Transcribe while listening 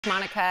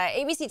Monica,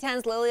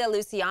 ABC10’s Lilia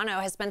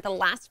Luciano has spent the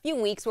last few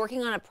weeks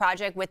working on a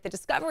project with the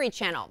Discovery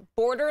Channel.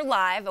 Border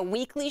Live, a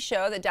weekly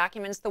show that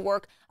documents the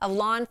work of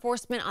law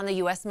enforcement on the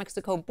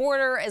U.S.-Mexico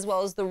border, as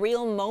well as the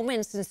real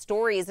moments and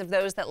stories of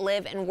those that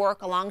live and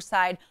work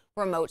alongside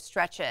remote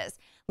stretches.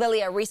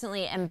 Lilia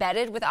recently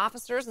embedded with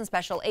officers and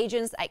special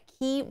agents at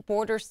key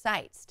border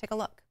sites. Take a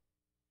look.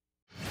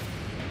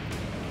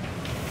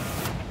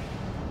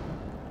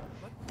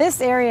 This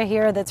area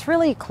here that's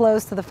really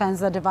close to the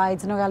fence that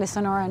divides Nogales,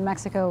 Sonora and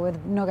Mexico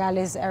with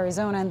Nogales,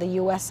 Arizona and the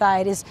U.S.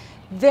 side is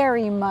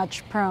very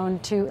much prone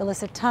to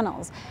illicit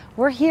tunnels.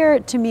 We're here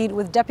to meet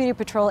with Deputy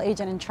Patrol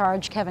Agent in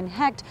Charge Kevin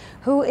Hecht,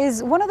 who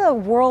is one of the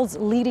world's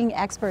leading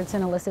experts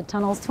in illicit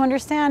tunnels, to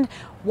understand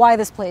why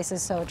this place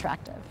is so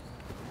attractive.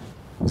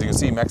 As you can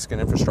see,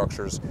 Mexican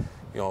infrastructure is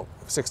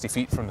 60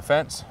 feet from the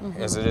fence,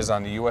 as it is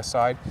on the U.S.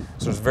 side.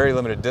 So there's very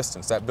limited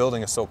distance. That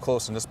building is so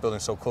close and this building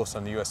is so close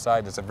on the U.S.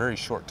 side, it's a very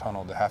short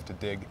tunnel to have to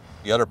dig.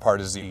 The other part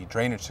is the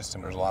drainage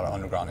system. There's a lot of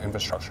underground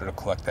infrastructure to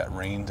collect that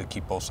rain to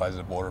keep both sides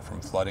of the border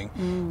from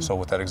flooding. So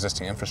with that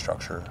existing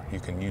infrastructure,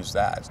 you can use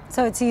that.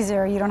 So it's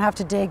easier. You don't have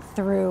to dig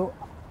through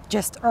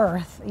just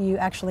earth. You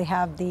actually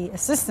have the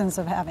assistance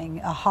of having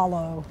a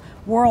hollow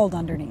world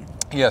underneath.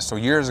 Yeah, so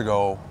years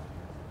ago,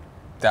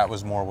 that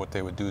was more what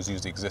they would do, is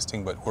use the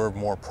existing, but we're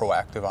more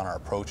proactive on our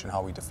approach and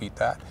how we defeat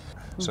that.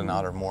 So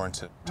now they're more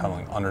into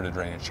tunneling under the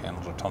drainage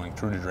channels or tunneling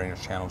through the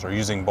drainage channels, or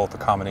using both the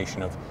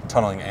combination of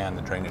tunneling and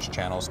the drainage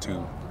channels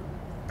to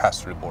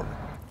pass through the border.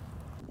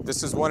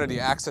 This is one of the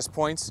access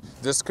points.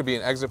 This could be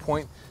an exit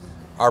point.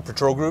 Our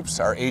patrol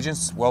groups, our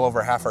agents, well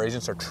over half our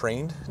agents are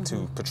trained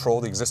to patrol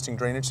the existing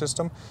drainage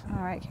system.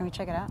 All right, can we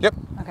check it out? Yep.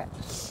 Okay.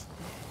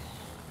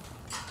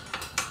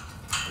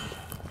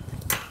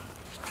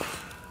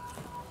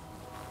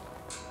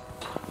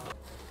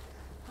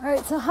 All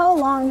right, so how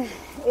long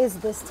is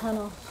this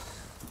tunnel?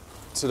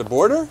 To the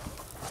border?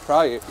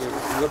 Probably,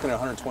 you're looking at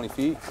 120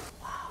 feet.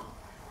 Wow.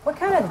 What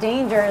kind of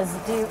dangers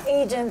do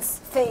agents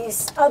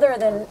face other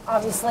than,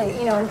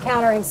 obviously,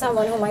 encountering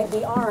someone who might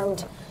be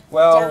armed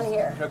down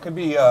here? There could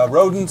be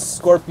rodents,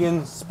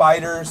 scorpions,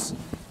 spiders.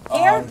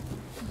 Here?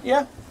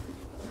 Yeah.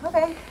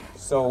 Okay.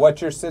 So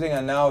what you're sitting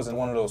on now is in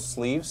one of those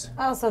sleeves.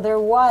 Oh, so there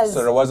was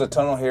a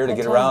tunnel here to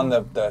get around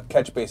the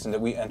catch basin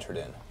that we entered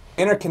in.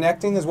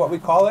 Interconnecting is what we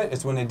call it.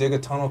 It's when they dig a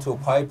tunnel to a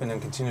pipe and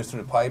then continues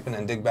through the pipe and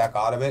then dig back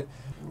out of it.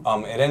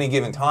 At any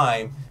given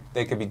time,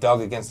 they could be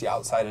dug against the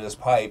outside of this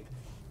pipe,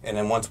 and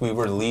then once we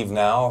were to leave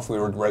now, if we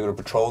were regular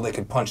patrol, they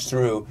could punch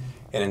through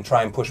and then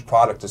try and push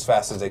product as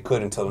fast as they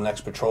could until the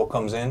next patrol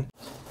comes in.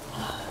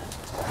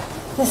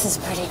 This is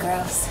pretty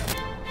gross.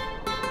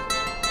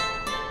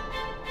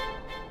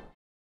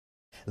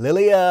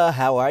 Lilia,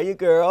 how are you,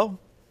 girl?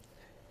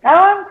 Oh,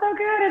 I'm so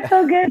good. It's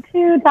so good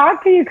to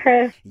talk to you,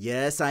 Chris.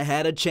 Yes, I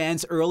had a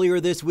chance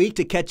earlier this week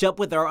to catch up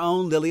with our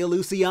own Lilia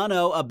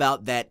Luciano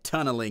about that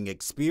tunneling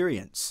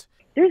experience.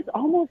 There's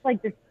almost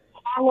like this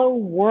hollow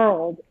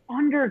world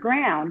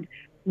underground,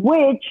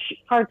 which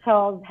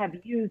cartels have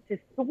used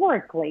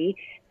historically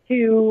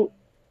to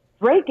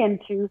break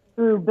into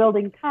through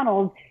building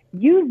tunnels,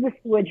 use the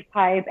sewage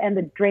pipe and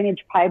the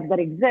drainage pipe that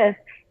exist,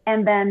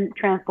 and then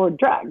transport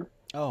drugs.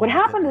 Oh, what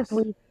happened this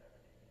week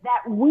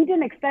that we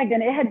didn't expect,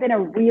 and it had been a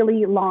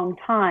really long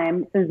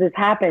time since this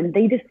happened,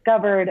 they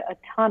discovered a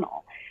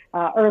tunnel.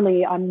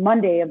 Early on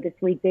Monday of this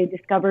week, they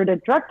discovered a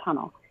drug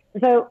tunnel.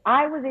 So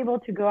I was able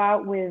to go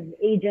out with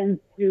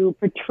agents to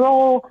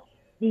patrol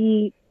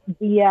the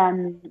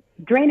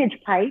drainage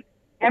pipes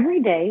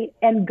every day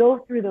and go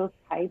through those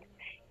pipes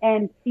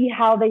and see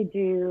how they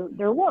do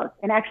their work,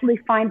 and actually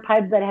find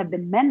pipes that have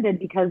been mended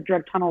because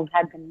drug tunnels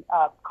had been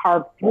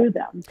carved through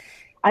them.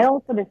 I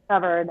also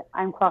discovered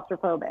I'm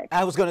claustrophobic.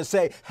 I was going to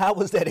say, how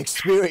was that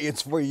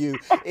experience for you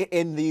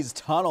in these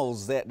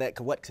tunnels that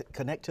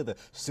connect to the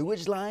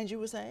sewage lines, you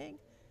were saying?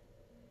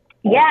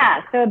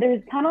 Yeah, so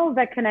there's tunnels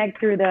that connect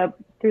through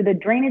the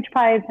drainage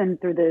pipes and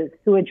through the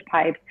sewage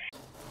pipes.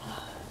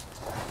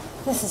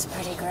 This is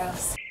pretty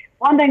gross.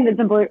 One thing that's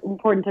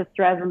important to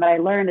stress and that I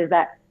learned is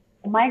that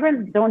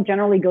migrants don't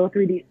generally go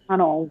through these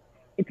tunnels.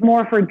 It's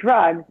more for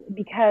drugs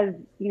because,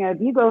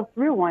 if you go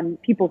through one,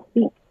 people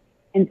speak.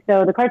 And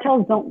so the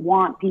cartels don't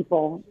want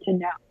people to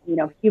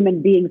know,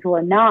 human beings who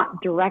are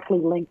not directly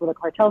linked with the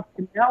cartels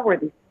to know where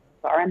these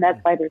things are. And that's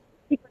why they're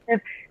so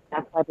secretive.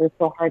 That's why they're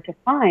so hard to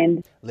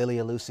find.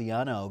 Lilia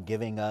Luciano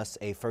giving us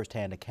a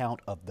firsthand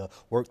account of the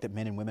work that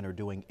men and women are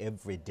doing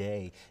every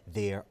day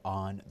there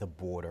on the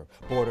border.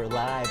 Border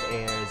Live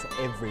airs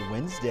every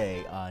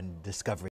Wednesday on Discovery.